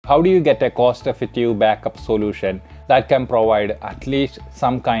How do you get a cost-effective backup solution that can provide at least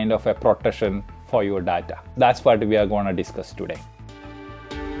some kind of a protection for your data? That's what we are going to discuss today.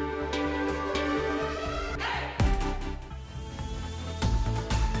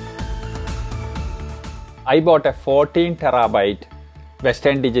 I bought a 14 terabyte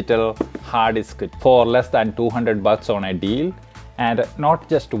Western Digital hard disk for less than $200 on a deal, and not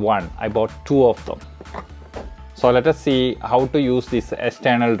just one, I bought two of them. So let us see how to use these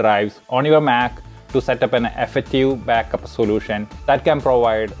external drives on your Mac to set up an effective backup solution that can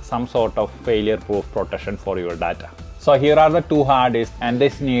provide some sort of failure-proof protection for your data. So here are the two hard disks, and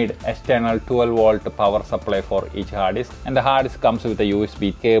this need external 12-volt power supply for each hard disk, and the hard disk comes with a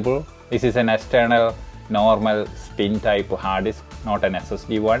USB cable. This is an external normal spin type hard disk, not an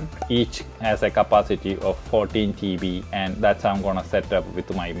SSD one. Each has a capacity of 14 TB, and that's how I'm gonna set up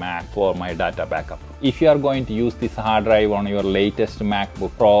with my Mac for my data backup. If you are going to use this hard drive on your latest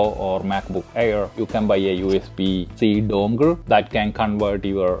MacBook Pro or MacBook Air, you can buy a USB-C dongle that can convert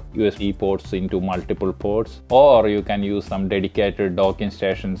your USB ports into multiple ports, or you can use some dedicated docking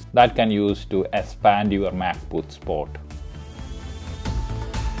stations that can use to expand your MacBook's port.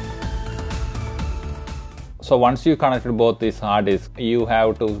 So once you connected both these hard disks, you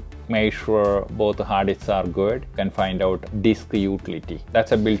have to make sure both hard disks are good. You can find out disk utility.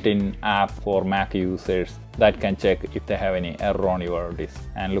 That's a built-in app for Mac users that can check if they have any error on your disk,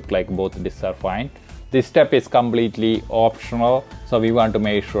 and look like both disks are fine. This step is completely optional, so we want to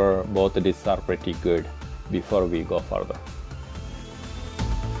make sure both disks are pretty good before we go further.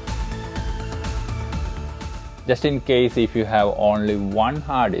 Just in case if you have only one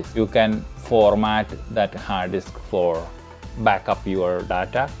hard disk, you can format that hard disk for backup your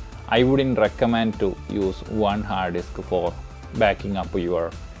data. I wouldn't recommend to use one hard disk for backing up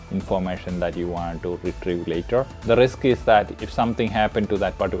your information that you want to retrieve later. The risk is that if something happened to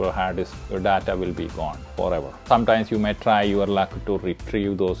that particular hard disk, your data will be gone forever. Sometimes you may try your luck to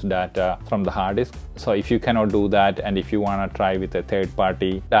retrieve those data from the hard disk. So if you cannot do that, and if you want to try with a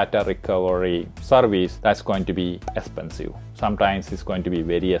third-party data recovery service, that's going to be expensive. Sometimes it's going to be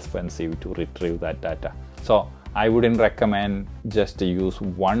very expensive to retrieve that data. So I wouldn't recommend just to use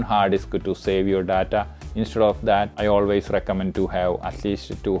one hard disk to save your data. Instead of that, I always recommend to have at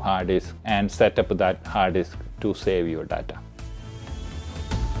least two hard disks and set up that hard disk to save your data.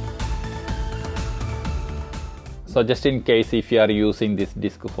 So just in case if you are using this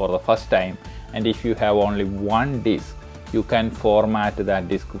disk for the first time, and if you have only one disk, you can format that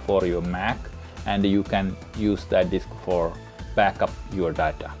disk for your Mac, and you can use that disk for backup your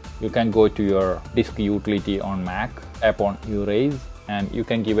data. You can go to your disk utility on Mac, tap on Erase, and you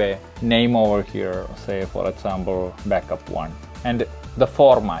can give a name over here, say for example backup 1, and the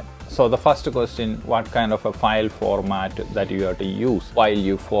format. So the first question, what kind of a file format that you have to use while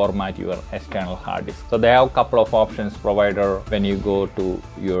you format your external hard disk? So they have a couple of options provided when you go to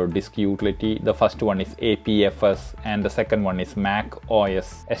your disk utility. The first one is APFS, and the second one is Mac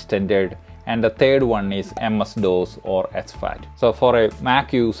OS Extended, and the third one is MS-DOS or SFAT. So for a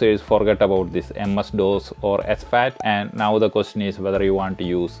Mac users, forget about this MS-DOS or SFAT, and now the question is whether you want to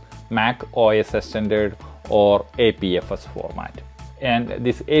use Mac OS Extended or APFS format. And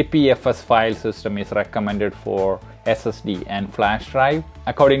this APFS file system is recommended for SSD and flash drive.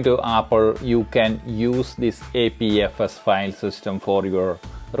 According to Apple, you can use this APFS file system for your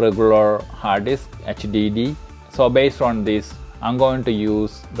regular hard disk, HDD. So based on this, I'm going to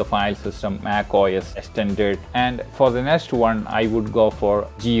use the file system Mac OS Extended, and for the next one I would go for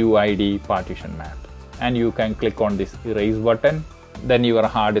GUID partition map, and you can click on this erase button. Then your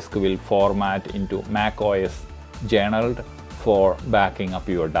hard disk will format into Mac OS Journaled for backing up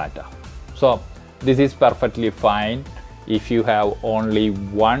your data. So this is perfectly fine if you have only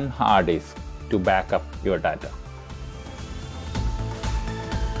one hard disk to back up your data.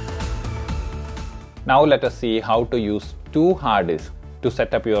 Now let us see how to use two hard disks to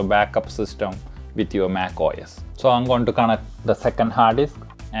set up your backup system with your Mac OS. So I'm going to connect the second hard disk,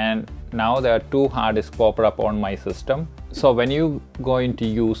 and now there are two hard disks popped up on my system. So when you going to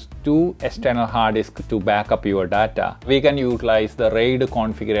use two external hard disks to back up your data, we can utilize the RAID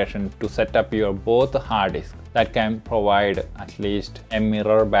configuration to set up your both hard disks that can provide at least a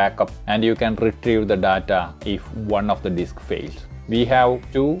mirror backup, and you can retrieve the data if one of the disks fails. We have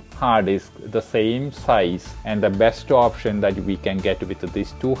two hard disks the same size, and the best option that we can get with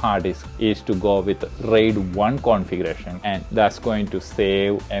these two hard disks is to go with RAID 1 configuration, and that's going to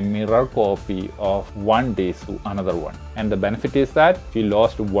save a mirror copy of one disk to another one. And the benefit is that if you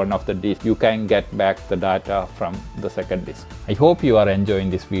lost one of the disks, you can get back the data from the second disk. I hope you are enjoying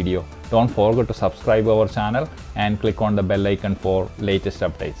this video. Don't forget to subscribe our channel and click on the bell icon for latest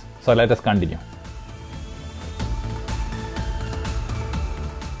updates. So let us continue.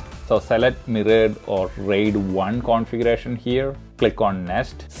 So select mirrored or RAID 1 configuration here. Click on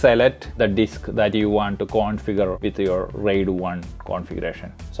Next. Select the disk that you want to configure with your RAID 1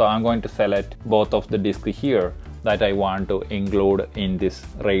 configuration. So I'm going to select both of the disks here that I want to include in this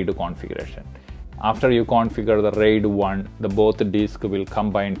RAID configuration. After you configure the RAID 1, both disks will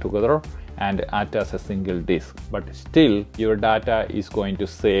combine together and act as a single disk, but still your data is going to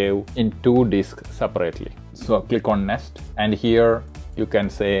save in two disks separately. So click on Next, and here you can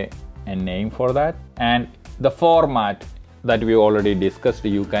say a name for that, and the format that we already discussed,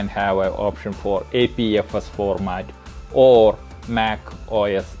 you can have an option for APFS format or Mac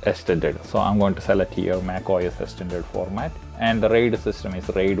OS extended. So I'm going to select here Mac OS extended format, and the RAID system is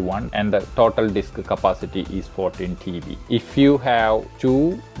RAID 1, and the total disk capacity is 14 TB. If you have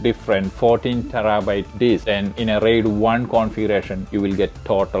two different 14 terabyte disks, then in a RAID 1 configuration you will get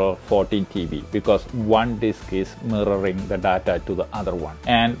total 14 TB because one disk is mirroring the data to the other one.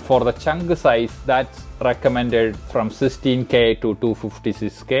 And for the chunk size, that's recommended from 16K to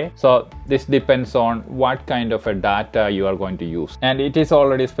 256K. So this depends on what kind of a data you are going to use, and it is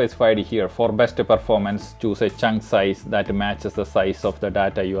already specified here. For best performance, choose a chunk size that matches the size of the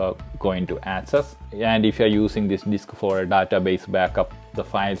data you are going to access. And if you are using this disk for a database backup, the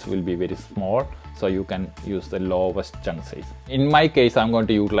files will be very small, so you can use the lowest chunk size. In my case, I'm going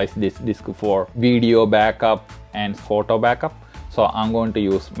to utilize this disk for video backup and photo backup. So I'm going to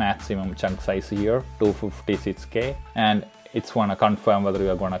use maximum chunk size here, 256K, and it's going to confirm whether you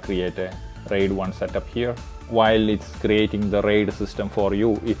are going to create a RAID 1 setup here. While it's creating the RAID system for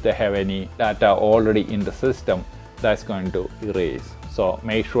you, if they have any data already in the system, that's going to erase. So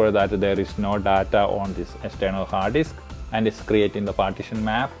make sure that there is no data on this external hard disk, and it's creating the partition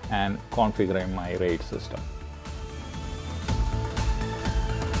map and configuring my RAID system.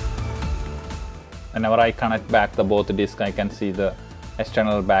 Whenever I connect back the both disks, I can see the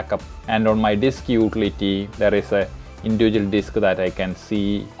external backup, and on my disk utility there is a individual disk that I can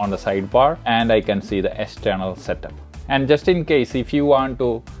see on the sidebar, and I can see the external setup. And just in case if you want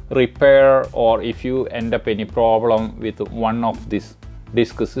to repair, or if you end up any problem with one of this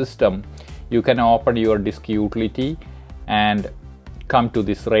disk system, you can open your disk utility and come to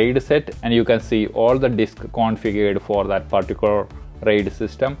this RAID set, and you can see all the disks configured for that particular RAID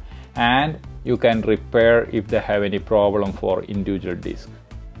system, and you can repair if they have any problem for individual disk.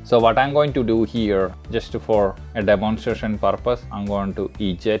 So what I'm going to do here, just for a demonstration purpose, I'm going to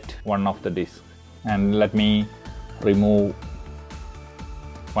eject one of the disks, and let me remove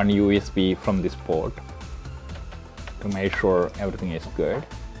one USB from this port to make sure everything is good,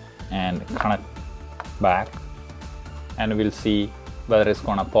 and connect back, and we'll see whether it's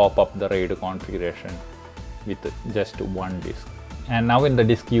gonna pop up the RAID configuration with just one disk. And now in the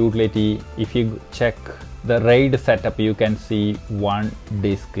disk utility, if you check the RAID setup, you can see one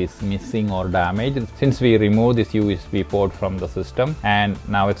disk is missing or damaged since we removed this USB port from the system, and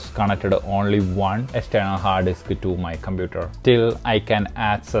now it's connected only one external hard disk to my computer. Still, I can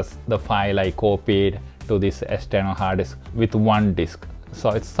access the file I copied to this external hard disk with one disk.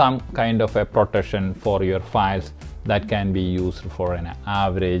 So it's some kind of a protection for your files that can be used for an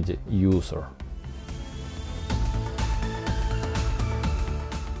average user.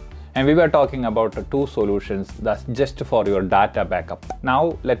 And we were talking about two solutions that's just for your data backup.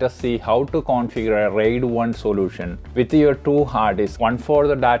 Now let us see how to configure a RAID 1 solution with your two hard disks, one for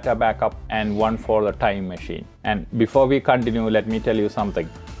the data backup and one for the time machine. And before we continue, let me tell you something.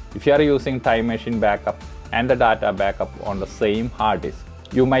 If you are using time machine backup and the data backup on the same hard disk,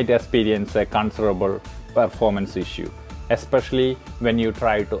 you might experience a considerable performance issue, especially when you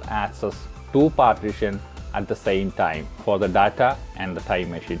try to access two partitions at the same time for the data and the time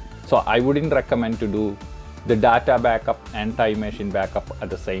machine. So I wouldn't recommend to do the data backup and time machine backup at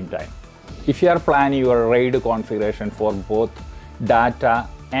the same time. If you are planning your RAID configuration for both data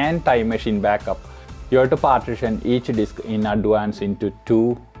and time machine backup, you have to partition each disk in advance into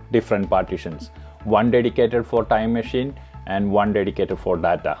two different partitions, one dedicated for time machine and one dedicated for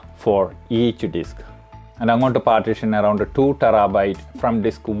data for each disk. And I'm going to partition around 2 terabyte from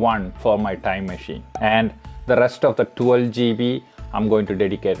disk 1 for my time machine, and the rest of the 12 GB I'm going to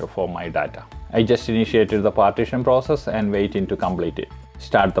dedicate for my data. I just initiated the partition process and waiting to complete it.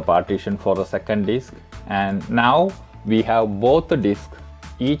 Start the partition for the second disk, and now we have both the disks,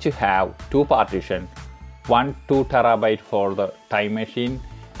 each have two partitions, one 2 TB for the time machine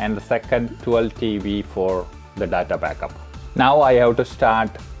and the second 12 TB for the data backup. Now I have to start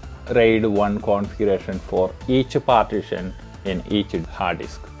RAID 1 configuration for each partition in each hard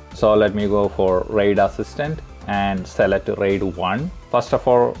disk. So let me go for RAID Assistant and select RAID 1. First of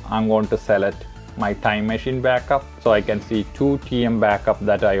all, I'm going to select my time machine backup, so I can see 2 TM backup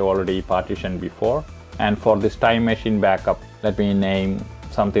that I already partitioned before. And for this time machine backup, let me name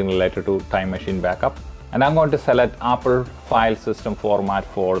something related to time machine backup. And I'm going to select Apple file system format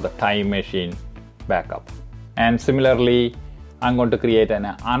for the time machine backup. And similarly, I'm going to create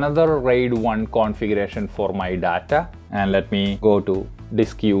another RAID 1 configuration for my data. And let me go to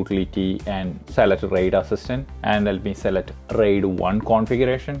disk utility and select RAID Assistant, and let me select RAID 1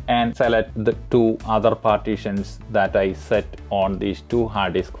 configuration and select the 2 other partitions that I set on these 2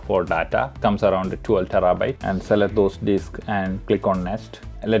 hard disks for data. Comes around 12 TB, and select those disks and click on next.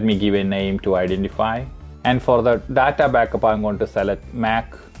 Let me give a name to identify. And for the data backup, I'm going to select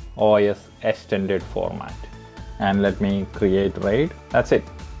Mac OS extended format, and let me create RAID. That's it.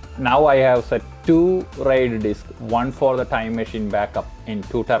 Now I have set 2 RAID disks, one for the time machine backup in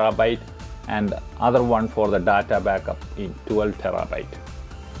 2 TB and the other one for the data backup in 12 TB.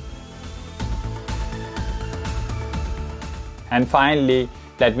 And finally,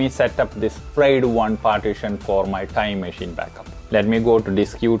 let me set up this RAID 1 partition for my time machine backup. Let me go to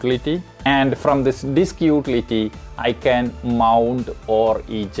disk utility, and from this disk utility, I can mount or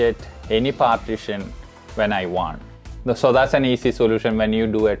eject any partition when I want. So that's an easy solution. When you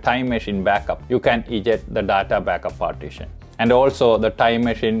do a time machine backup, you can eject the data backup partition. And also the time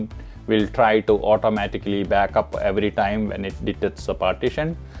machine will try to automatically back up every time when it detects the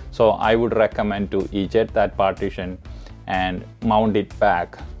partition. So I would recommend to eject that partition and mount it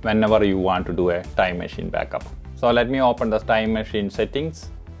back whenever you want to do a time machine backup. So let me open the time machine settings,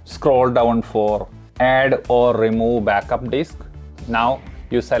 scroll down for add or remove backup disk. Now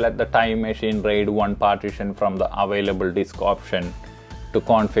you select the time machine RAID 1 partition from the available disk option to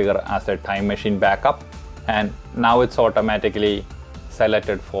configure as a time machine backup, and now it's automatically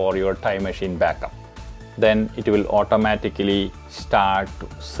selected for your time machine backup. Then it will automatically start to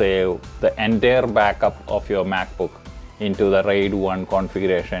save the entire backup of your MacBook into the RAID 1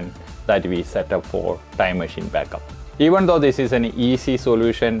 configuration that we set up for time machine backup. Even though this is an easy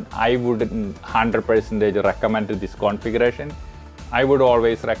solution, I wouldn't 100% recommend this configuration. I would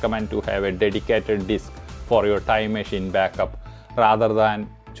always recommend to have a dedicated disk for your time machine backup rather than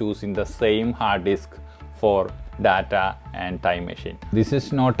choosing the same hard disk for data and time machine. This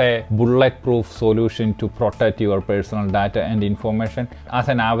is not a bulletproof solution to protect your personal data and information. As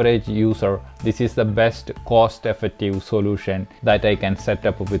an average user, this is the best cost-effective solution that I can set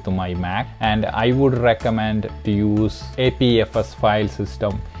up with my Mac, and I would recommend to use APFS file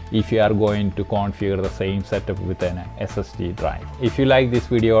system if you are going to configure the same setup with an SSD drive. If you like this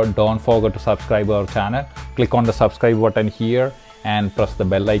video, don't forget to subscribe our channel. Click on the subscribe button here and press the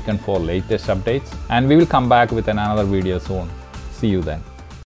bell icon for latest updates. And we will come back with another video soon. See you then.